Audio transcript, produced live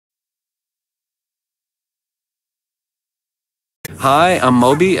Hi, I'm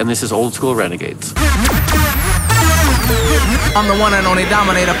Moby, and this is Old School Renegades. I'm the one and only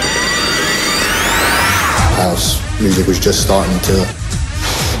dominator. House music was just starting to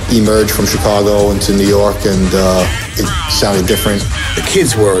emerge from Chicago into New York, and it sounded different. The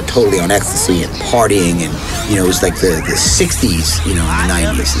kids were totally on ecstasy and partying, and it was like the 60s, in the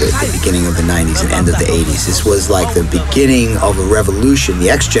 90s, the beginning of the 90s and end of the 80s. This was like the beginning of a revolution, the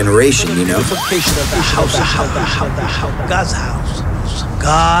X generation, God's house.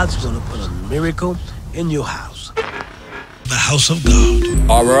 God's gonna put a miracle in your house. The house of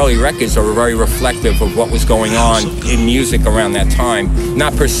God. Our early records are very reflective of what was going on in music around that time.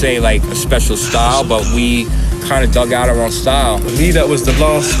 Not per se like a special style, but we kind of dug out our own style. For me, that was the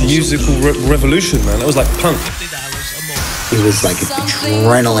last musical revolution, man. It was like punk. It was like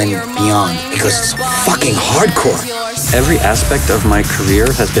adrenaline beyond, because it's fucking hardcore. Every aspect of my career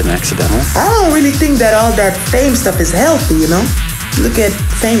has been accidental. I don't really think that all that fame stuff is healthy, Look at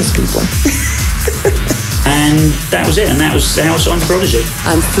famous people. And that was it, and that was how I signed Prodigy.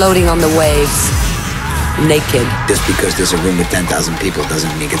 I'm floating on the waves, naked. Just because there's a room with 10,000 people doesn't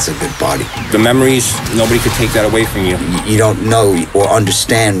mean it's a good party. The memories, nobody could take that away from you. You don't know or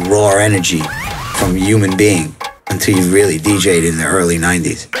understand raw energy from a human being until you really DJ'd in the early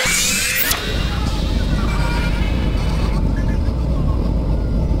 90s.